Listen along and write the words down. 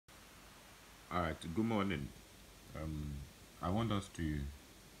All right, good morning. I want us to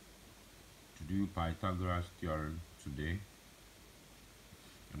do Pythagoras Theorem today,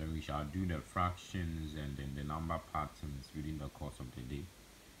 and then we shall do the fractions and then the number patterns within the course of the day.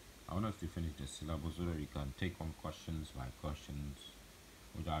 I want us to finish the syllabus so that we can take on questions by questions,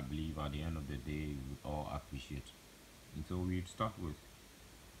 which I believe at the end of the day we would all appreciate. And so we start with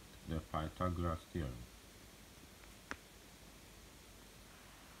the Pythagoras Theorem.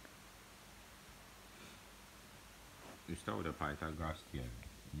 We start with the Pythagoras Theorem.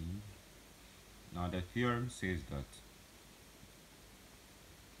 Now the theorem says that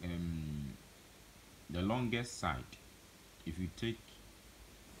the longest side, if you take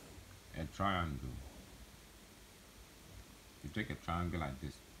a triangle, like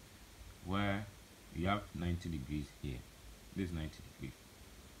this, where you have 90 degrees here, this is 90 degrees.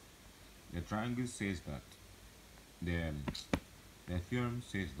 The triangle says that the theorem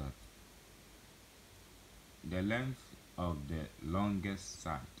says that the length of the longest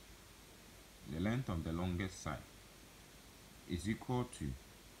side is equal to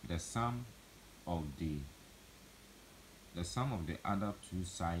the sum of the other two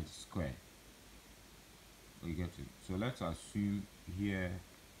sides squared. You get it? So let's assume here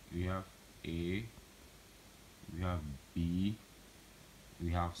we have A, we have B,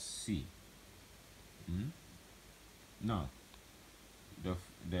 we have C. Now the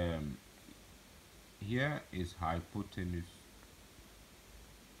here is hypotenuse,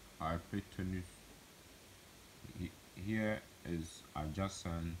 here is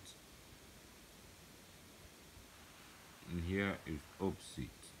adjacent, and here is opposite.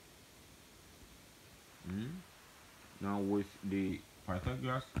 Now with the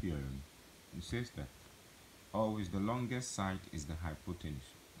Pythagoras theorem, it says that always the longest side is the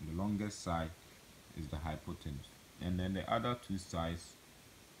hypotenuse. The longest side is the hypotenuse, and then the other two sides,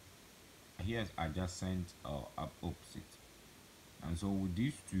 here is adjacent or opposite. And so with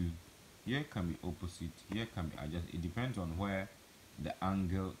these two, here can be opposite, here can be adjacent. It depends on where the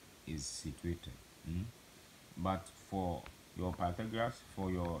angle is situated. But for your Pythagoras,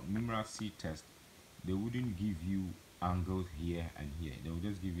 for your numeracy test, they wouldn't give you angles here and here. They will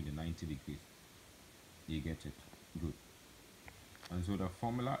just give you the 90 degrees. You get it? Good. And so the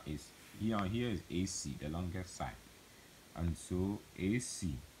formula is here is AC, the longest side. And so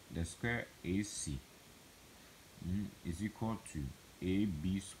AC, the square AC, is equal to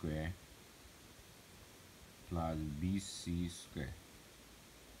AB square plus BC square.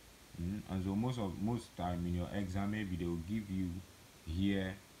 And so most time in your exam, maybe they will give you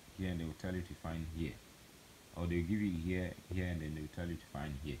here, and they will tell you to find here, or they'll give you here, and then they will tell you to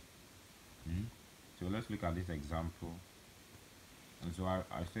find here. So let's look at this example. And so I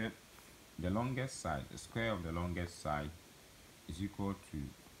said the longest side, the square of the longest side, is equal to,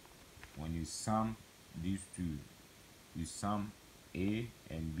 when you sum these two, you sum A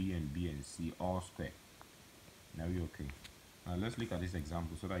and B and B and C all square. Now we're okay. Now let's look at this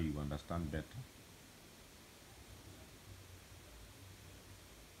example so that you understand better.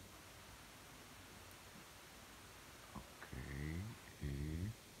 Okay, A,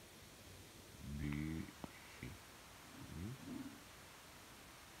 B, C.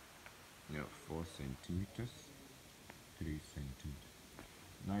 Yeah, 4 centimeters, 3 centimeters.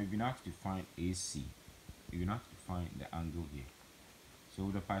 Now you've been asked to find AC. You've been asked to find the angle here. So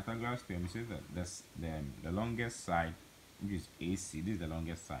the Pythagoras theorem says that the longest side, which is AC, this is the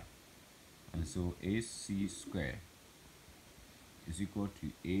longest side. And so AC square is equal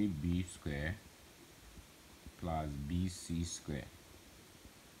to AB square plus BC square.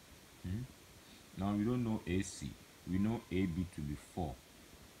 Now we don't know AC. We know AB to be 4.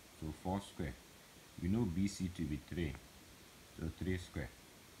 So 4 square. We know BC to be 3. So 3 square.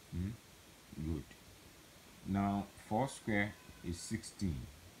 Good. Now 4 square is 16.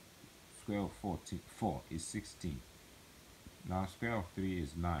 Square of 4 is 16. Now square of 3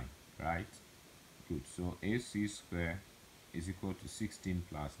 is 9, right? Good. So AC square is equal to 16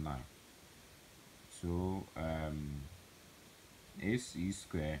 plus 9. So AC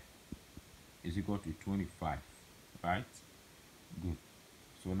square is equal to 25, right? Good.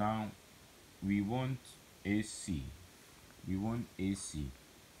 So now we want AC.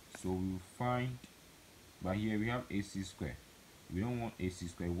 So we will find, but here we have AC square. We don't want AC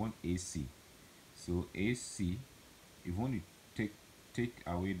square, we want AC. So AC, if you want to take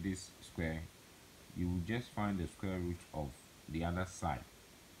away this square, you will just find the square root of the other side,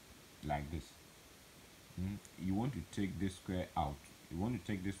 like this. You want to take this square out. You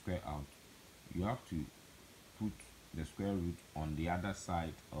have to put the square root on the other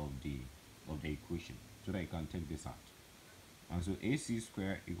side of the equation so that you can take this out. And so AC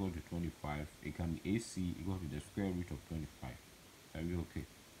square equal to 25. It can be AC equal to the square root of 25. Are we okay?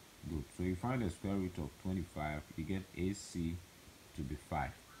 Good. So you find the square root of 25, you get AC to be 5.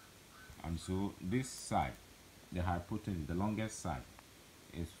 And so this side, the hypotenuse, the longest side,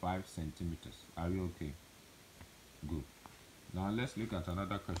 is 5 centimeters. Are we okay? Good. Now let's look at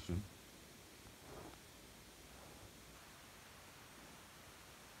another question.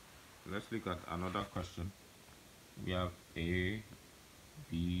 Let's look at another question. We have A,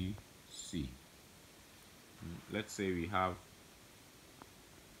 B, C. Let's say we have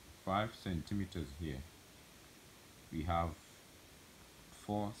 5 centimeters here. We have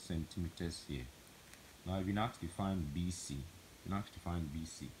 4 centimeters here. Now if you have to find BC,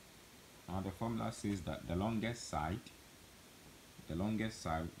 Now the formula says that the longest side,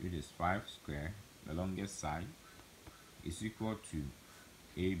 which is 5 square, the longest side is equal to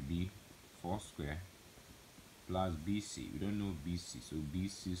AB 4 square plus BC. We don't know BC, so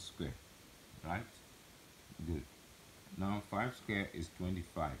BC square, right? Good. Now 5 square is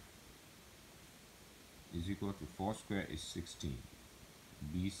 25 is equal to 4 square is 16.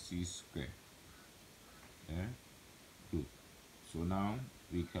 BC square. Yeah? Good. So now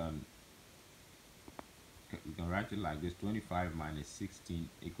we can write it like this: 25 minus 16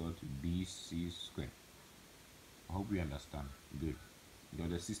 equal to BC square. I hope you understand. Good.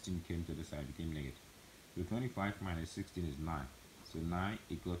 Because the 16 came to the side, became negative. So 25 minus 16 is 9. So 9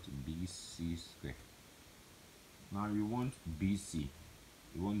 equal to BC square. Now you want BC.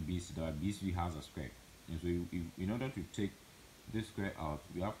 That BC has a square. And so in order to take this square out,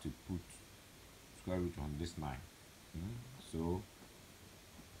 we have to put square root on this 9. So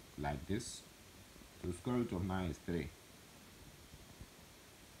like this. So square root of 9 is 3.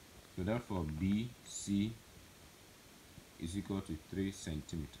 So therefore BC is equal to 3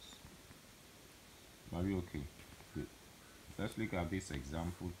 centimeters. Are we okay? Good. Let's look at this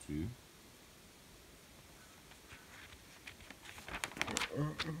example 2.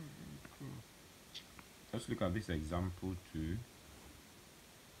 Let's look at this example 2.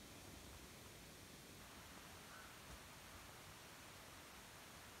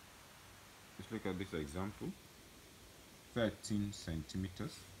 Let's look at this example. 13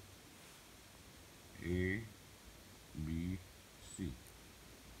 centimeters. A, B, C.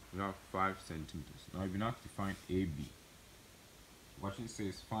 We have 5 centimeters. Now if you have to find AB, what it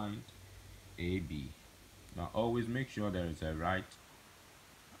says, find AB. Now always make sure there is a right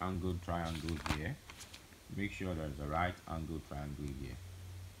angle triangle here. Make sure there is a right angle triangle here.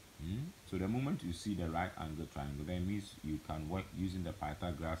 So the moment you see the right angle triangle, that means you can work using the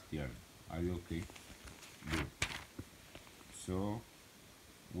Pythagoras theorem. Are you okay? Good. So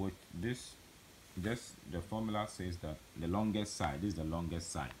with this, just the formula says that the longest side, this is the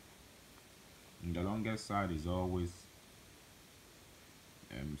longest side. And the longest side is always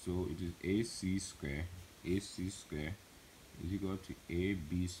so it is AC square is equal to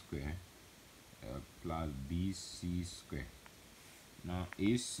AB square plus BC square. Now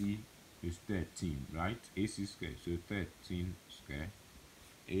AC is 13, right? AC square, so 13 square.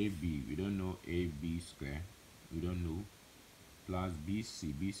 AB, we don't know AB square, we don't know, plus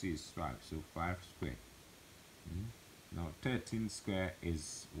BC is 5, so 5 square. Now 13 square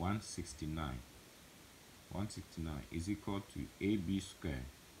is 169. 169 is equal to AB square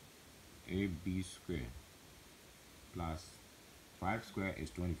plus 5 square is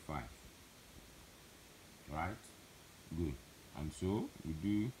 25. Right? Good. And so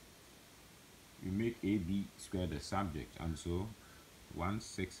we make AB square the subject, and so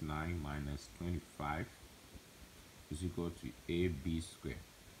 169 minus 25 is equal to AB square.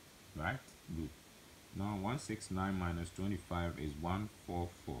 Right? Good. Now 169 minus 25 is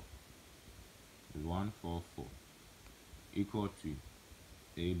 144. Is 144 equal to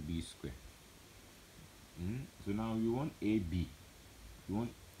AB square. So now we want AB.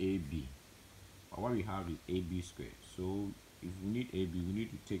 But what we have is AB square. So if we need AB, we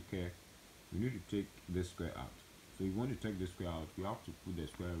need to take this square out. So if we want to take the square out, we have to put the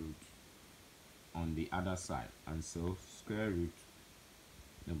square root on the other side. And so square root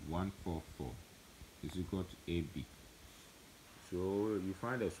of 144 is equal to AB. So you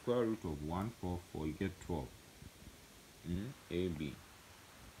find the square root of 144, you get 12. AB.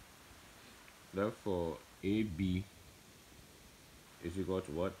 Therefore, AB is equal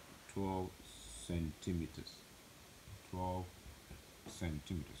to what? 12 centimeters. 12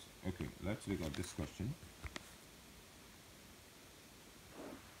 centimeters. Okay, let's look at this question.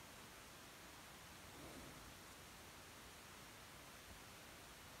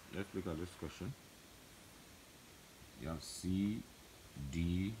 Let's look at this question. You have C,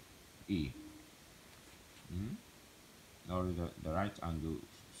 D, E. or the right angle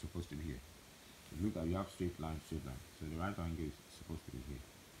is supposed to be here. Look at, you have straight line, so the right angle is supposed to be here.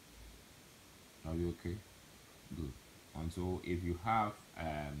 Are you okay? Good. And so if you have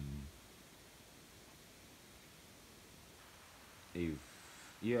if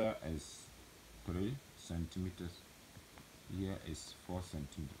here is 3 centimeters, here is 4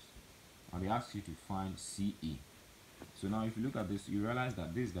 centimeters, and they ask you to find CE. So now if you look at this, you realize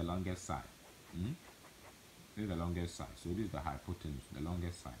that this is the longest side. This is the longest side, so this is the hypotenuse, the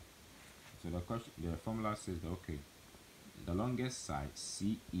longest side. So the formula says that, okay, the longest side,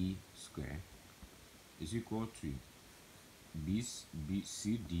 CE square, is equal to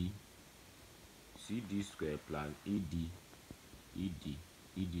CD square plus ED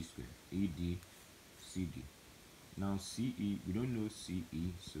square, CD. Now CE, we don't know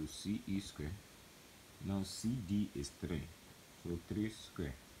CE, so CE square. Now CD is 3, so 3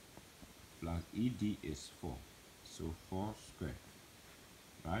 square, plus ED is 4, so 4 square,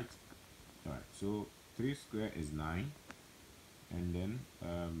 right? Alright, so 3 square is 9, and then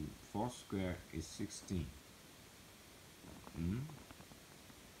 4 square is 16.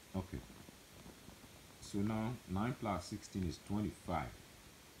 Okay, so now 9 plus 16 is 25.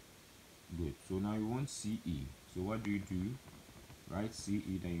 Good. So now you want CE, so what do? Write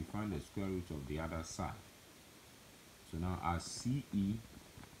CE, then you find the square root of the other side. So now our CE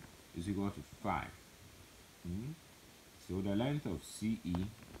is equal to 5. So the length of CE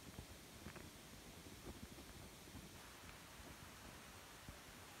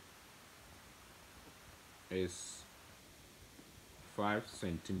is 5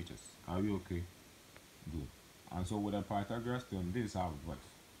 centimeters. Are you okay? Good. And so with the Pythagoras theorem, this is how it works.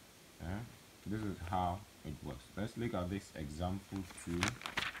 This is how it works. Let's look at this example 2.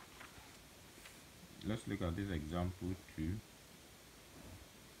 Let's look at this example 2.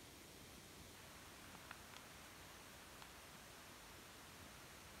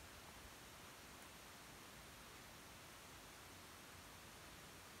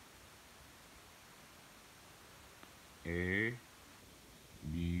 A,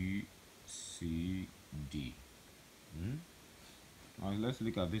 B, C, D. Now let's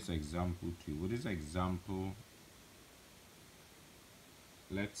look at this example 2. With this example,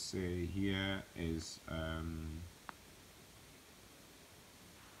 let's say here is 13.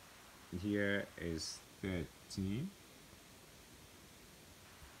 Here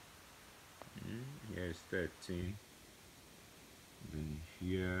is 13. Then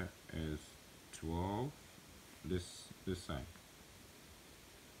here is 12. This side.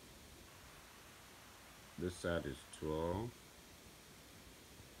 This side is 12.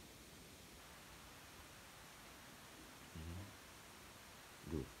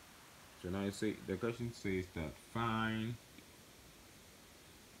 Good. So now the question says that find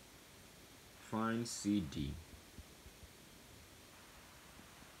CD.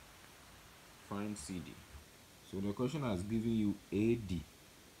 Find CD. So the question has given you AD.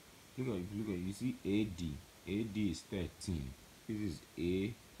 Look at, you see AD. AD is 13. This is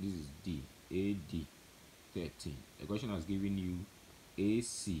A, this is D. AD 13. The question has given you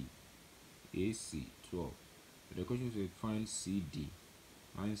AC. AC 12. So the question says find CD.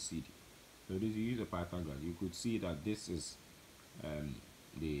 Find CD. So this, you use a Pythagoras. You could see that this is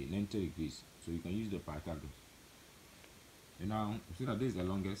the 90 degrees. So you can use the Pythagoras. And now you see that this is the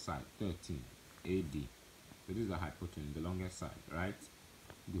longest side, 13 AD. So this is the hypotenuse, the longest side, right?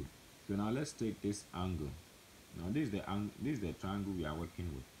 Good. So now let's take this angle. Now this is the triangle we are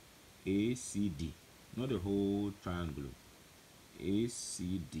working with. ACD, not the whole triangle.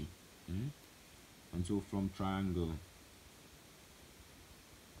 ACD. And so from triangle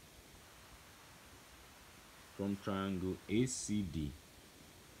ACD,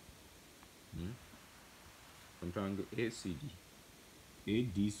 from triangle ACD,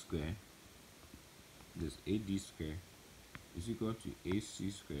 AD square, this AD square is equal to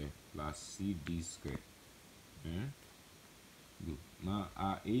AC square plus CD square. Good. Now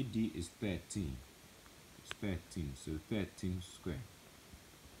our AD is 13. It's 13, so 13 square.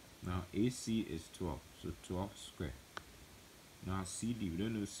 Now AC is 12, so 12 square. Now CD, we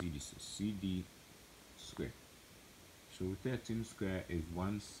don't know CD, so CD square. So 13 square is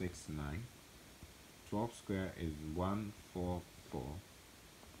 169. 12 square is 144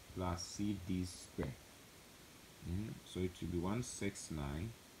 plus CD square. So it should be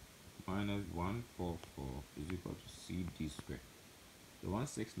 169 minus 144 is equal to CD square. So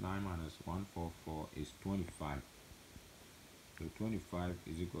 169 minus 144 is 25. So 25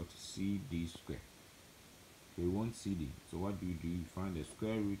 is equal to CD square. So we want CD. So what do? You find the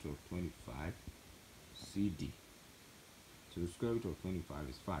square root of 25 CD. So the square root of 25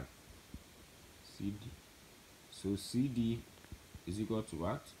 is 5. CD. So CD is equal to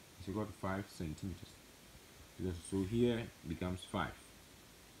what? Is equal to 5 centimeters. So here becomes 5.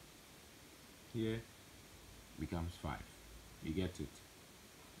 Here becomes 5. You get it?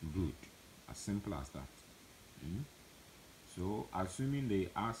 Good. As simple as that. So assuming they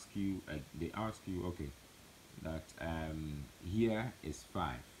ask you, okay, that here is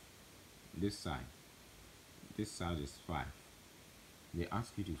 5. This side is 5. They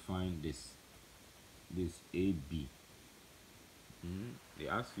ask you to find this AB. They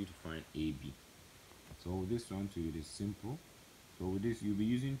ask you to find AB. So this one too, it is simple. So with this, you'll be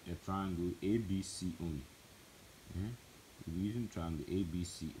using a triangle ABC only. You'll be using triangle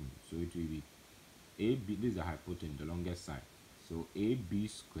ABC only. So it will be AB. This is the hypotenuse, the longest side. So AB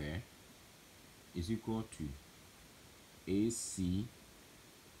square is equal to AC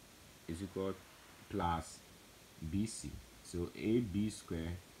is equal plus BC. So AB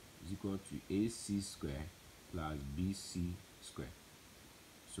square is equal to AC square plus BC square.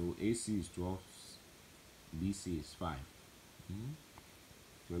 So AC is 12, BC is 5.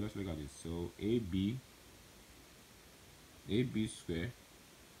 So let's look at this. So AB square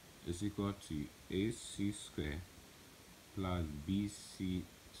is equal to AC square plus BC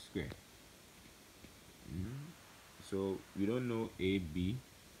square. So we don't know AB,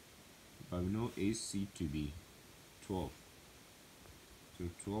 but we know AC to be 12. So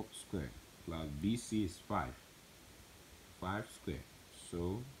 12 square plus BC is 5. 5 square.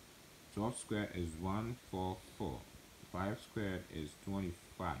 So 12 square is 144. 5 square is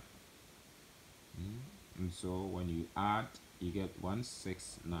 25. And so when you add, you get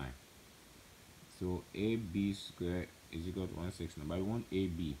 169. So AB square is equal to 169. But we want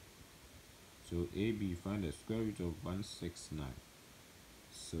AB. So AB, find the square root of 169.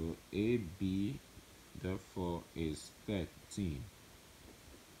 So AB therefore is 13.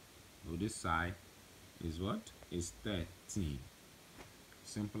 So this side is what? Is 13.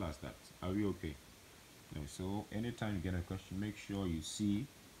 Simple as that. Are we okay? So anytime you get a question, make sure you see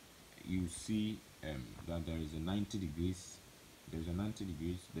that there is a 90 degrees. There's a 90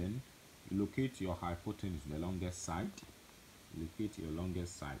 degrees. Then you locate your hypotenuse, the longest side. Locate your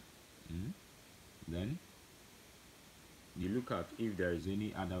longest side. Then you look at if there is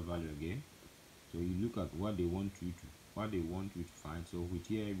any other value again. So you look at what they want you to find. So with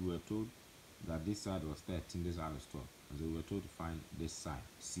here we were told that this side was 13, this side was 12. And so we were told to find this side,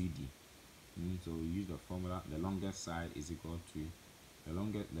 CD. So we use the formula. The longest side is equal to the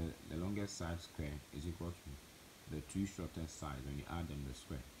longest side square is equal to the two shortest sides. When you add them, the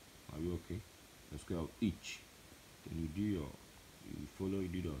square. Are you okay? The square of each. Then you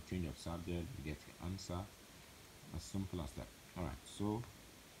do the change of subject, you get the answer. As simple as that. Alright, so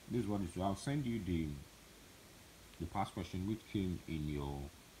this is what it is. I'll send you the past question which came in your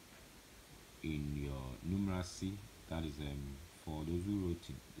numeracy. That is for those who wrote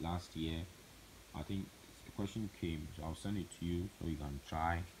it last year. I think the question came, so I'll send it to you so you can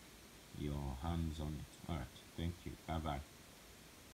try your hands on it. Alright, thank you. Bye bye.